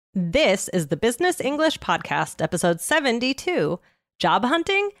This is the Business English Podcast, episode 72, Job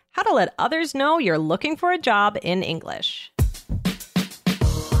Hunting, How to Let Others Know You're Looking for a Job in English.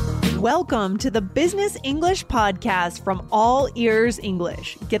 Welcome to the Business English Podcast from All Ears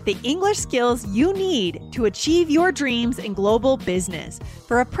English. Get the English skills you need to achieve your dreams in global business.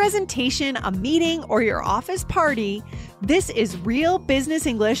 For a presentation, a meeting, or your office party, this is Real Business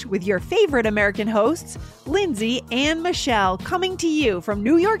English with your favorite American hosts, Lindsay and Michelle, coming to you from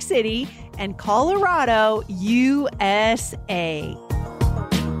New York City and Colorado, USA.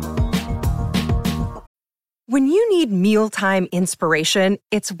 When you need mealtime inspiration,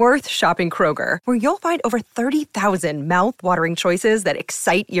 it's worth shopping Kroger, where you'll find over 30,000 mouth-watering choices that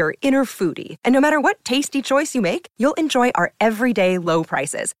excite your inner foodie. And no matter what tasty choice you make, you'll enjoy our everyday low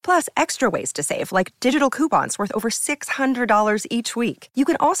prices, plus extra ways to save, like digital coupons worth over $600 each week. You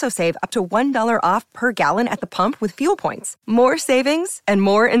can also save up to $1 off per gallon at the pump with fuel points. More savings and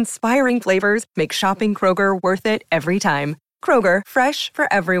more inspiring flavors make shopping Kroger worth it every time. Kroger, fresh for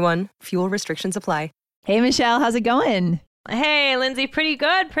everyone. Fuel restrictions apply. Hey, Michelle, how's it going? Hey, Lindsay, pretty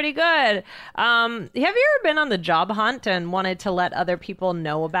good, pretty good. Have you ever been on the job hunt and wanted to let other people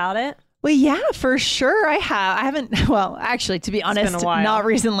know about it? Well, yeah, for sure I have. I haven't, well, actually, to be honest, been a while. not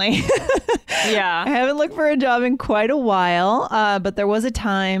recently. Yeah. I haven't looked for a job in quite a while, but there was a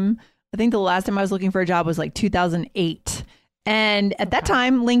time, I think the last time I was looking for a job was like 2008. And at that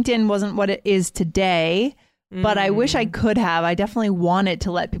time, LinkedIn wasn't what it is today, but I wish I could have. I definitely wanted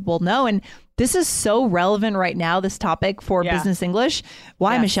to let people know. And this is so relevant right now, this topic for Business English.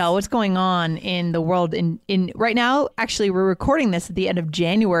 Why, Yes. Michelle? What's going on in the world in right now? Actually, we're recording this at the end of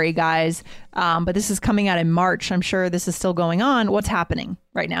January, guys. But this is coming out in March. I'm sure this is still going on. What's happening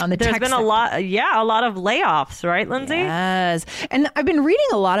right now in the There's tech been sector? a lot of layoffs, right, Lindsay? Yes. And I've been reading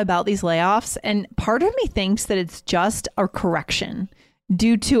a lot about these layoffs, and part of me thinks that it's just a correction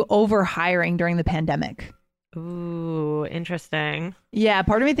due to overhiring during the pandemic. Ooh, interesting. Yeah,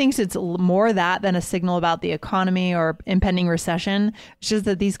 part of me thinks it's more that than a signal about the economy or impending recession. It's just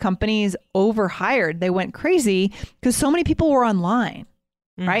that these companies overhired. They went crazy because so many people were online,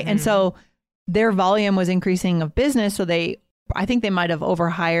 right? And so their volume was increasing of business. So I think they might have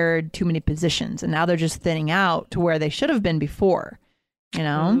overhired too many positions, and now they're just thinning out to where they should have been before, you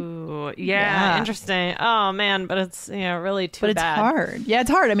know? Ooh, yeah, interesting. Oh, man, but it's really too bad. But it's hard. Yeah, it's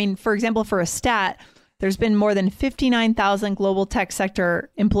hard. I mean, for example, for a stat, there's been more than 59,000 global tech sector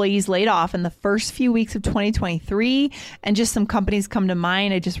employees laid off in the first few weeks of 2023. And just some companies come to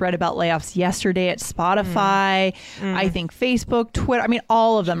mind. I just read about layoffs yesterday at Spotify. I think Facebook, Twitter. I mean,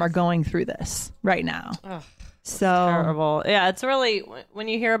 all of them are going through this right now. Ugh. So Terrible. Yeah, it's really, when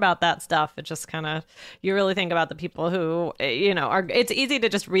you hear about that stuff, it just kind of, you really think about the people who, it's easy to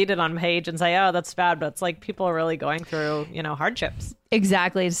just read it on page and say, oh, that's bad. But it's like people are really going through, hardships.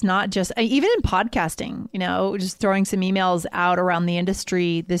 Exactly. It's not just, even in podcasting, just throwing some emails out around the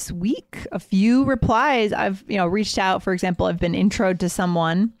industry this week, a few replies. I've, reached out, for example, I've been introed to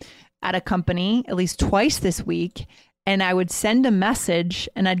someone at a company at least twice this week. And I would send a message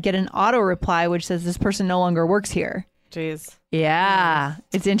and I'd get an auto reply, which says this person no longer works here. Jeez. Yeah,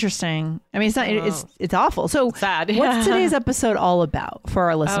 it's interesting. I mean, it's not. It's awful. So, Sad. What's today's episode all about for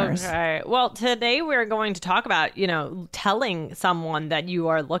our listeners? Okay. Well, today we're going to talk about, telling someone that you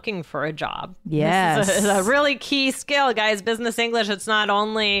are looking for a job. Yes, this is a really key skill, guys. Business English. It's not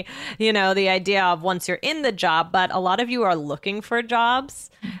only, the idea of once you're in the job, but a lot of you are looking for jobs.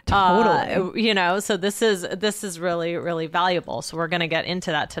 Totally. So this is really, really valuable. So we're going to get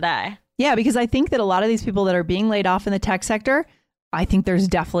into that today. Yeah, because I think that a lot of these people that are being laid off in the tech sector, I think there's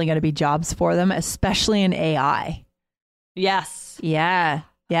definitely going to be jobs for them, especially in AI. Yes. Yeah.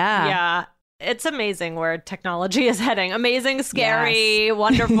 Yeah. It's amazing where technology is heading. Amazing, scary,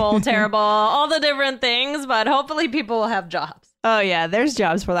 wonderful, terrible, all the different things. But hopefully people will have jobs. Oh, yeah, there's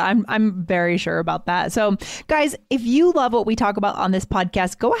jobs for that. I'm very sure about that. So, guys, if you love what we talk about on this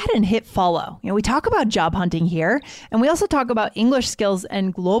podcast, go ahead and hit follow. We talk about job hunting here, and we also talk about English skills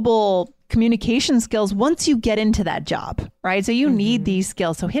and global communication skills once you get into that job, right? So you need these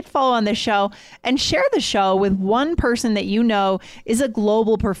skills. So hit follow on this show and share the show with one person that you know is a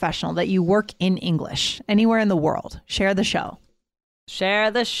global professional, that you work in English anywhere in the world. Share the show.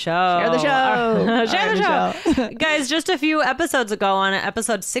 Share the show. Share the show. Share the show. Guys, just a few episodes ago on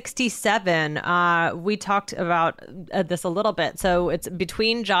episode 67, we talked about this a little bit. So it's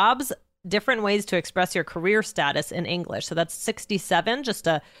between jobs, different ways to express your career status in English. So that's 67, just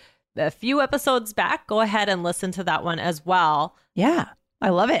a few episodes back. Go ahead and listen to that one as well. Yeah, I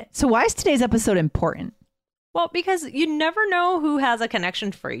love it. So why is today's episode important? Well, because you never know who has a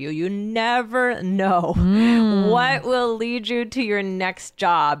connection for you. You never know what will lead you to your next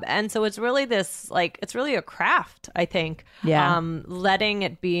job. And so it's really it's really a craft, I think. Yeah. Letting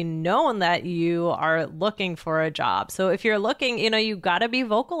it be known that you are looking for a job. So if you're looking, you got to be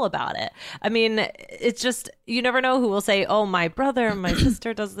vocal about it. I mean, it's just, you never know who will say, oh, my brother, my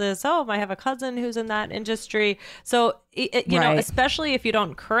sister does this. Oh, I have a cousin who's in that industry. So, you know, especially if you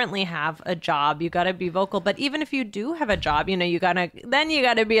don't currently have a job, you got to be vocal. But even if you do have a job, you got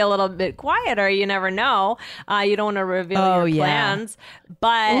to be a little bit quieter. You never know. You don't want to reveal your plans.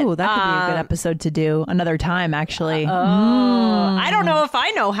 But that could be a good episode to do another time, actually. I don't know if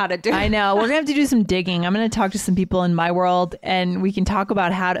I know how to do it. I know. We're going to have to do some digging. I'm going to talk to some people in my world, and we can talk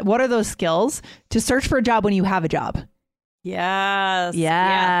about what are those skills to search for a job when you have a job. Yes.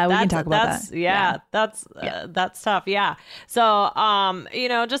 Yeah, we can talk about that. That's tough. Yeah. So,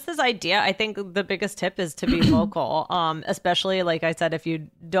 just this idea, I think the biggest tip is to be vocal, especially, like I said, if you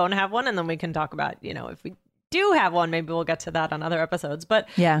don't have one, and then we can talk about, if we do have one, maybe we'll get to that on other episodes. But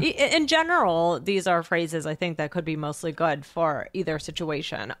in general, these are phrases I think that could be mostly good for either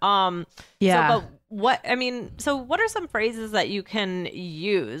situation. So what are some phrases that you can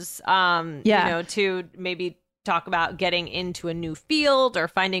use, to maybe talk about getting into a new field or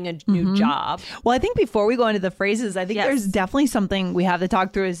finding a new job? Well, I think before we go into the phrases, I think there's definitely something we have to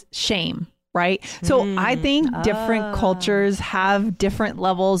talk through is shame. Right. So I think different cultures have different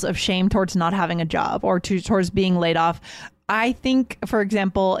levels of shame towards not having a job or towards being laid off. I think, for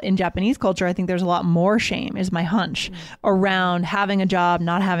example, in Japanese culture, I think there's a lot more shame, is my hunch, around having a job,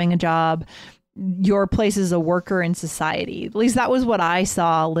 not having a job, your place as a worker in society. At least that was what I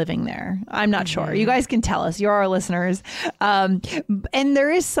saw living there. I'm not sure. You guys can tell us. You're our listeners. And there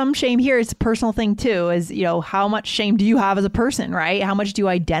is some shame here. It's a personal thing too, is, how much shame do you have as a person, right? How much do you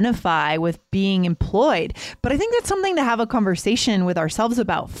identify with being employed? But I think that's something to have a conversation with ourselves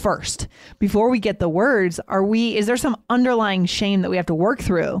about first. Before we get the words, is there some underlying shame that we have to work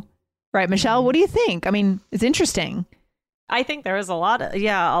through? Right, Michelle, what do you think? I mean, it's interesting. I think there is a lot of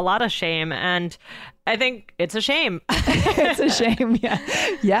shame, and I think it's a shame. It's a shame.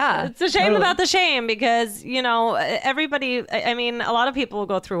 Yeah. It's a shame about the shame because, everybody, I mean, a lot of people will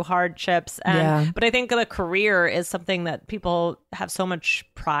go through hardships, but I think the career is something that people have so much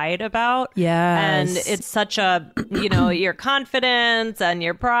pride about. Yes. And it's such a, your confidence and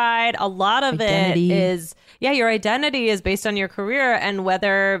your pride, a lot of identity. It is, your identity is based on your career, and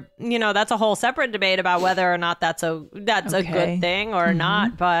whether, that's a whole separate debate about whether or not that's a good thing or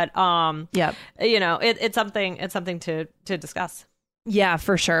not. But, it's something to discuss. Yeah,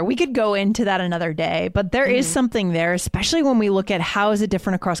 for sure. We could go into that another day, but there is something there, especially when we look at how is it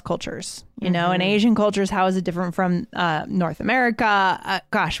different across cultures. In Asian cultures, how is it different from North America?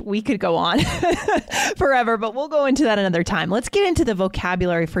 Gosh, we could go on forever, but we'll go into that another time. Let's get into the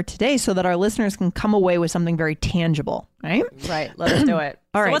vocabulary for today so that our listeners can come away with something very tangible, right? Right. Let's do it.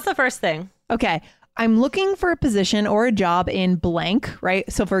 All right. What's the first thing? Okay. I'm looking for a position or a job in blank,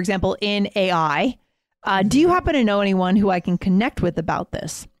 right? So for example, in AI, do you happen to know anyone who I can connect with about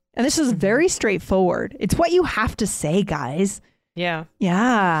this? And this is very straightforward. It's what you have to say, guys. Yeah.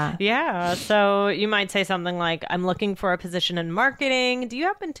 Yeah. Yeah. So you might say something like, I'm looking for a position in marketing. Do you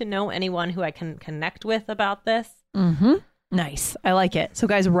happen to know anyone who I can connect with about this? Nice. I like it. So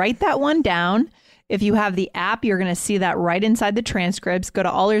guys, write that one down. If you have the app, you're going to see that right inside the transcripts. Go to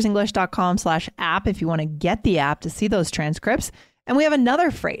allearsenglish.com/app if you want to get the app to see those transcripts. And we have another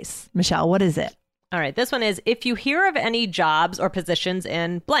phrase. Michelle, what is it? All right. This one is, if you hear of any jobs or positions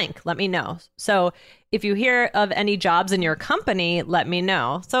in blank, let me know. So if you hear of any jobs in your company, let me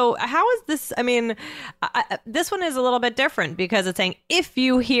know. So how is this? I mean, this one is a little bit different because it's saying, if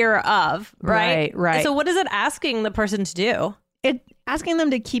you hear of, right? Right. So what is it asking the person to do? It asking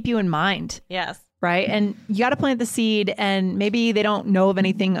them to keep you in mind. Yes. Right. And you got to plant the seed, and maybe they don't know of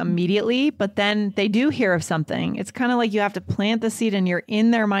anything immediately, but then they do hear of something. It's kind of like you have to plant the seed and you're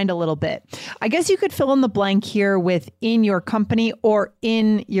in their mind a little bit. I guess you could fill in the blank here with in your company or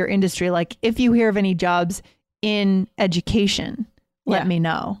in your industry. Like if you hear of any jobs in education, let me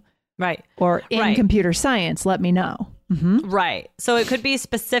know. Right. Or in computer science, let me know. Right. So it could be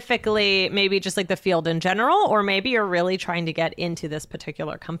specifically maybe just like the field in general, or maybe you're really trying to get into this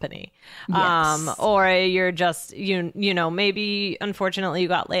particular company. Yes. Or you're just, maybe unfortunately you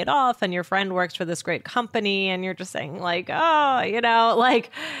got laid off and your friend works for this great company and you're just saying like, I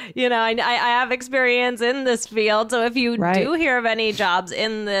have experience in this field. So if you do hear of any jobs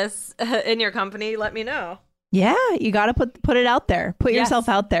in this, in your company, let me know. Yeah. You got to put it out there. Put yourself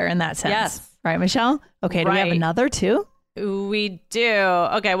out there in that sense. Yes. Right, Michelle? Okay, do we have another too? We do.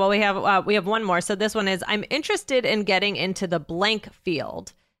 Okay, well, we have one more. So this one is, I'm interested in getting into the blank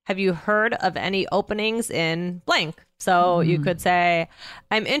field. Have you heard of any openings in blank? So you could say,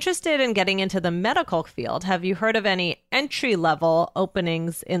 I'm interested in getting into the medical field. Have you heard of any entry level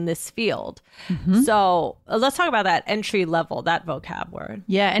openings in this field? So let's talk about that entry level, that vocab word.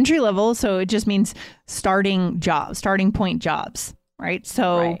 Yeah, entry level. So it just means starting point jobs, right?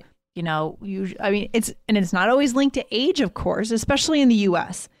 So, Right. you know, it's not always linked to age, of course, especially in the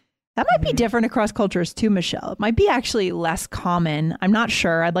US. That might be different across cultures too, Michelle. It might be actually less common. I'm not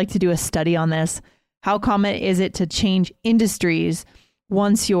sure. I'd like to do a study on this. How common is it to change industries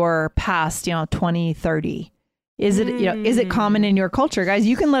once you're past, 20, 30? Is it common in your culture? Guys,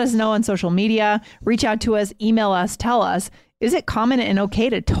 you can let us know on social media, reach out to us, email us, tell us, is it common and okay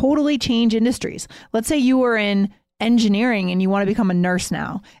to totally change industries? Let's say you were in engineering and you want to become a nurse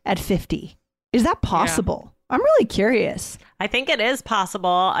now at 50. Is that possible? I'm really curious. I think it is possible.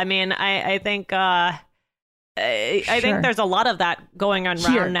 I mean, I think I think there's a lot of that going on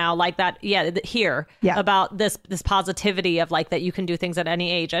around now, like that. Here about this positivity of like that you can do things at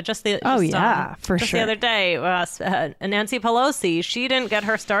any age. For sure. The other day, Nancy Pelosi, she didn't get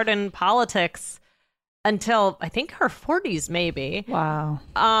her start in politics until I think her 40s, maybe. Wow.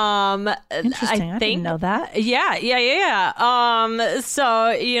 Interesting. I didn't know that. Yeah. So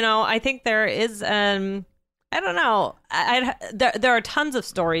I think there is I don't know. There are tons of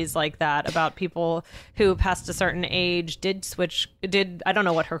stories like that about people who past a certain age I don't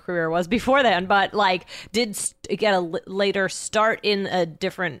know what her career was before then, but like did get a later start in a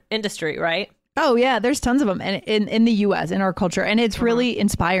different industry, right? Oh yeah, there's tons of them, and in the U.S. in our culture, and it's really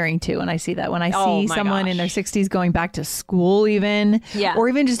inspiring too. And I see that when I see someone in their 60s going back to school, or even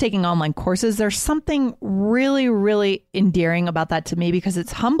just taking online courses. There's something really, really endearing about that to me because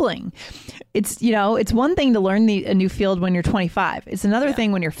it's humbling. It's it's one thing to learn a new field when you're 25. It's another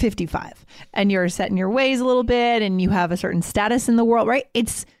thing when you're 55 and you're set in your ways a little bit and you have a certain status in the world, right?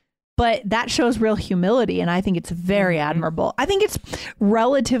 But that shows real humility, and I think it's very admirable. I think it's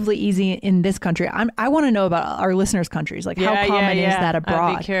relatively easy in this country. I want to know about our listeners' countries, like how common is that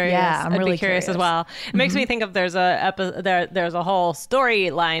abroad? I'd be curious. Yeah, I'm really curious as well. It makes me think of there's a whole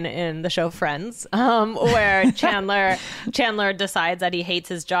storyline in the show Friends, where Chandler decides that he hates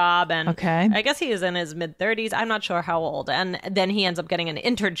his job, and I guess he is in his mid-30s. I'm not sure how old, and then he ends up getting an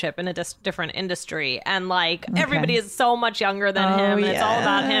internship in a different industry, and like everybody is so much younger than him. And it's all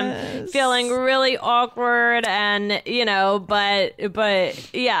about him feeling really awkward and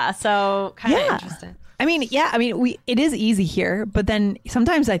but yeah, so kind of interesting. It is easy here, but then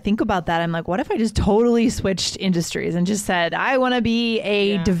sometimes I think about that. I'm like, what if I just totally switched industries and just said, I want to be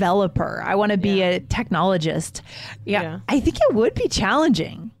a developer. I want to be a technologist. I think it would be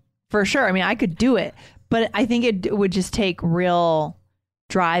challenging for sure. I mean, I could do it, but I think it would just take real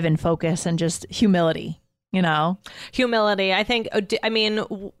drive and focus and just humility. Humility. I think,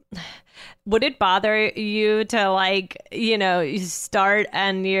 would it bother you to start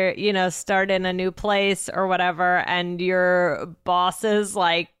and start in a new place or whatever and your boss is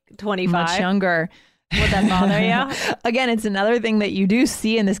like 25? Much younger. Would that bother you? Again, it's another thing that you do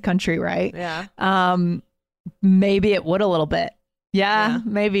see in this country, right? Yeah. Maybe it would a little bit. Yeah,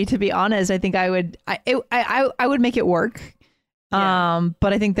 maybe, to be honest. I think I would would make it work.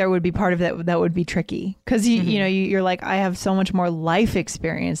 But I think there would be part of that would be tricky because you're like, I have so much more life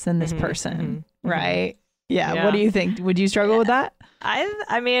experience than this person, right? Yeah. What do you think? Would you struggle with that? I would.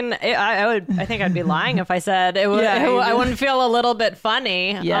 I think I'd be lying if I said it would. I wouldn't feel a little bit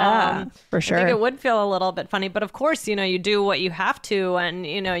funny. Yeah, for sure. I think it would feel a little bit funny, but of course, you do what you have to, and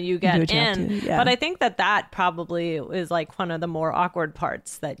you get in. But I think that probably is like one of the more awkward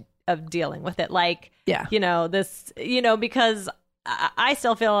parts of dealing with it. Like, because I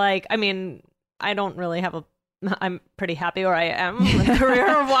still feel like, I don't really have I'm pretty happy where I am career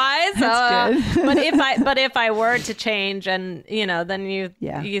wise. But if I were to change and, then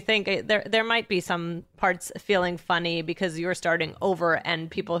you think there might be some parts feeling funny because you're starting over and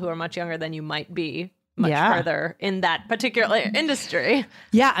people who are much younger than you might be much further in that particular industry.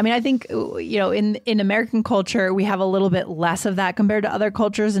 Yeah. I think, in American culture, we have a little bit less of that compared to other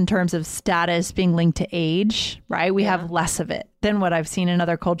cultures in terms of status being linked to age, right? We have less of it than what I've seen in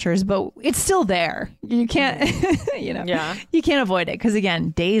other cultures, but it's still there. You can't, you can't avoid it. Cause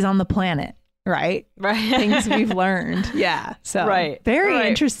again, days on the planet, right? Right. Things we've learned. Yeah. So very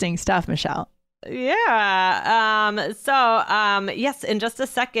interesting stuff, Michelle. Yeah. Yes, in just a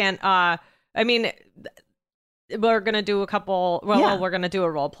second, we're going to do a couple. We're going to do a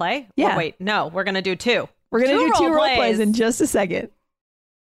role play. Yeah. Wait, no, we're going to do two. We're going to do two role plays in just a second.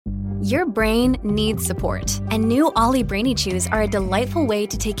 Your brain needs support, and new Ollie Brainy Chews are a delightful way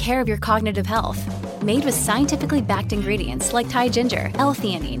to take care of your cognitive health. Made with scientifically backed ingredients like Thai ginger,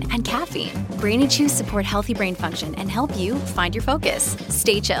 L-theanine, and caffeine, Brainy Chews support healthy brain function and help you find your focus,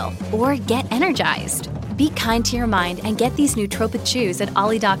 stay chill, or get energized. Be kind to your mind and get these nootropic chews at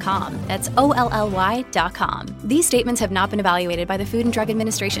ollie.com. That's OLLY.com. These statements have not been evaluated by the Food and Drug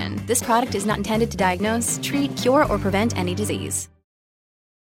Administration. This product is not intended to diagnose, treat, cure, or prevent any disease.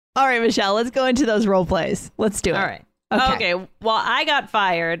 All right, Michelle, let's go into those role plays. Let's do it. All right. Okay. Well, I got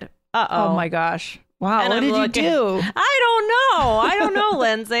fired. Oh my gosh. Wow. What did you do? I don't know,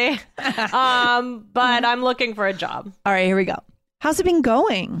 Lindsay. But I'm looking for a job. All right, here we go. How's it been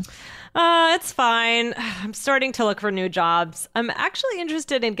going? It's fine. I'm starting to look for new jobs. I'm actually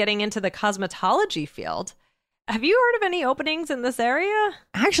interested in getting into the cosmetology field. Have you heard of any openings in this area?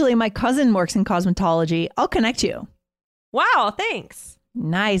 Actually, my cousin works in cosmetology. I'll connect you. Wow, thanks.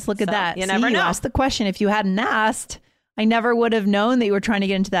 Nice. Look at that. You never know. You asked the question. If you hadn't asked, I never would have known that you were trying to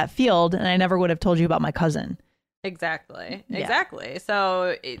get into that field, and I never would have told you about my cousin. Exactly. Yeah. Exactly.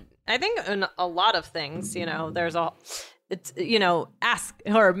 So I think in a lot of things, there's it's, ask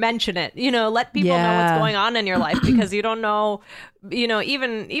or mention it, let people know what's going on in your life, because you don't know,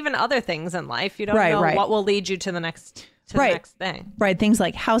 even other things in life. You don't know what will lead you to the next the next thing. Right. Things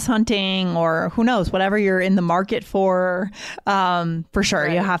like house hunting, or who knows, whatever you're in the market for sure.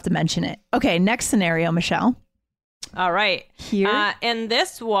 You have to mention it. Okay. Next scenario, Michelle. All right. Here. In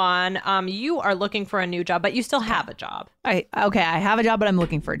this one, you are looking for a new job, but you still have a job. I have a job, but I'm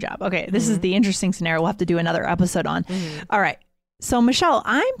looking for a job. Okay. This is the interesting scenario we'll have to do another episode on. All right. So, Michelle,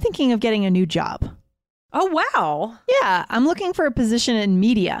 I'm thinking of getting a new job. Oh, wow. Yeah. I'm looking for a position in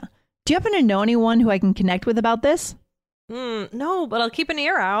media. Do you happen to know anyone who I can connect with about this? No, but I'll keep an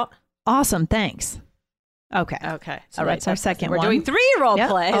ear out. Awesome. Thanks. Okay. So that's our second one. We're doing 3 role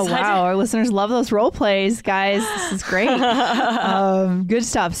plays. Oh, wow. Our listeners love those role plays, guys. This is great. Good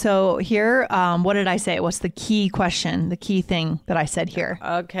stuff. So here, what did I say? What's the key question? The key thing that I said here?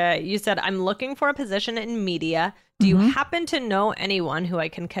 Okay. You said, I'm looking for a position in media. Do you happen to know anyone who I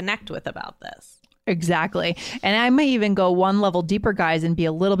can connect with about this? Exactly. And I may even go one level deeper, guys, and be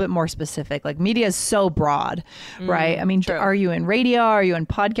a little bit more specific. Like, media is so broad, right? I mean, are you in radio? Are you in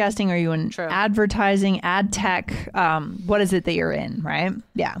podcasting? Are you in advertising, ad tech? What is it that you're in, right?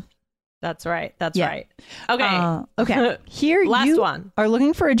 Yeah. That's right. That's right. Okay. Okay. Here you are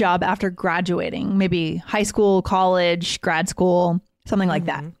looking for a job after graduating, maybe high school, college, grad school, something like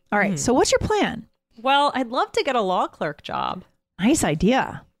that. All right. So what's your plan? Well, I'd love to get a law clerk job. Nice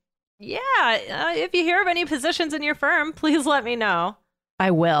idea. Yeah. If you hear of any positions in your firm, please let me know.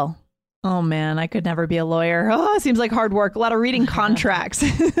 I will. Oh, man, I could never be a lawyer. Oh, it seems like hard work. A lot of reading contracts.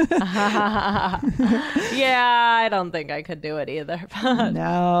 Yeah, I don't think I could do it either.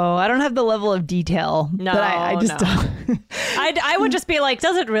 No, I don't have the level of detail. No, I just don't. I would just be like,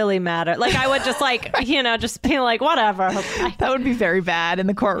 does it really matter? Like, I would just like, just be like, whatever. That would be very bad in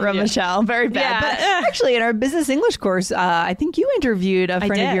the courtroom, Michelle. Very bad. Yeah. But actually, in our business English course, I think you interviewed a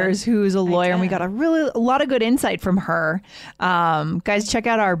friend of yours who's a lawyer, and we got a lot of good insight from her. Guys, check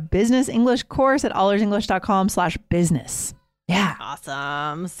out our business English course at allersEnglish.com/business. Yeah.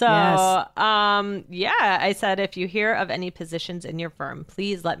 Awesome. So, I said, if you hear of any positions in your firm,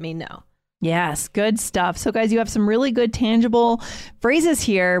 please let me know. Yes, good stuff. So, guys, you have some really good tangible phrases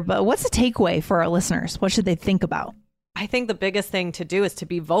here, but what's the takeaway for our listeners? What should they think about? I think the biggest thing to do is to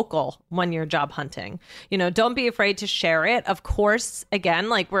be vocal when you're job hunting. Don't be afraid to share it. Of course, again,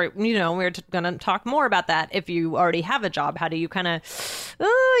 like we're going to talk more about that. If you already have a job, how do you kind of,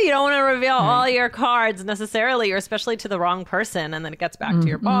 you don't want to reveal all your cards necessarily, or especially to the wrong person, and then it gets back to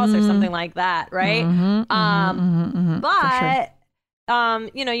your boss or something like that, right? But sure.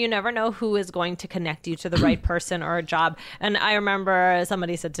 You never know who is going to connect you to the right person or a job. And I remember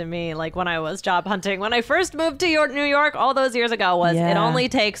somebody said to me, like, when I was job hunting, when I first moved to New York all those years ago, it only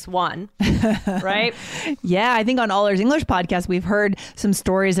takes one, right? Yeah, I think on All Ears English podcast, we've heard some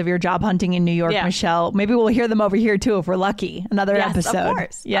stories of your job hunting in New York, Michelle. Maybe we'll hear them over here too, if we're lucky. Another episode. Of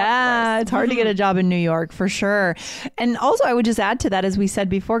course. Yeah, it's hard to get a job in New York for sure. And also, I would just add to that, as we said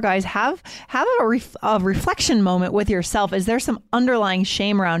before, guys, have a reflection moment with yourself. Is there some underlying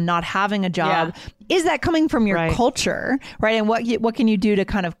shame around not having a job? Is that coming from your culture, right? And what can you do to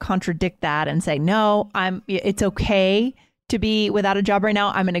kind of contradict that and say, no, it's okay to be without a job right now.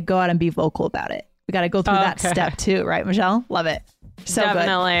 I'm going to go out and be vocal about it. We got to go through that step too, right, Michelle? Love it. So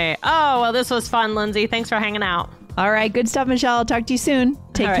definitely. Good. Oh, well, this was fun, Lindsay. Thanks for hanging out. All right. Good stuff, Michelle. I'll talk to you soon.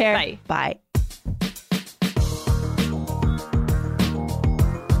 Take care. Bye.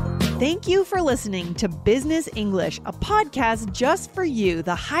 Thank you for listening to Business English, a podcast just for you,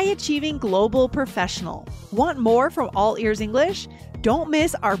 the high-achieving global professional. Want more from All Ears English? Don't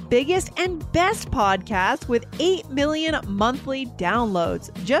miss our biggest and best podcast with 8 million monthly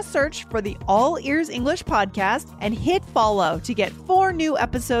downloads. Just search for the All Ears English podcast and hit follow to get 4 new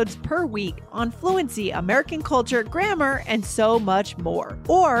episodes per week on fluency, American culture, grammar, and so much more.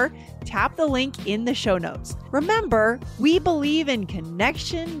 Or tap the link in the show notes. Remember, we believe in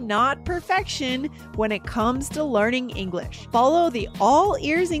connection, not perfection, when it comes to learning English. Follow the All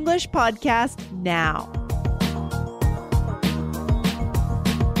Ears English podcast now.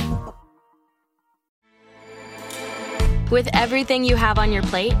 With everything you have on your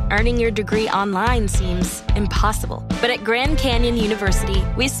plate, earning your degree online seems impossible. But at Grand Canyon University,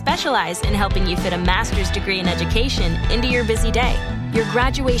 we specialize in helping you fit a master's degree in education into your busy day. Your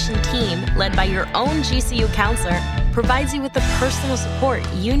graduation team, led by your own GCU counselor, provides you with the personal support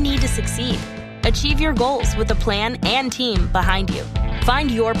you need to succeed. Achieve your goals with a plan and team behind you. Find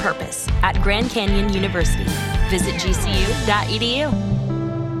your purpose at Grand Canyon University. Visit gcu.edu.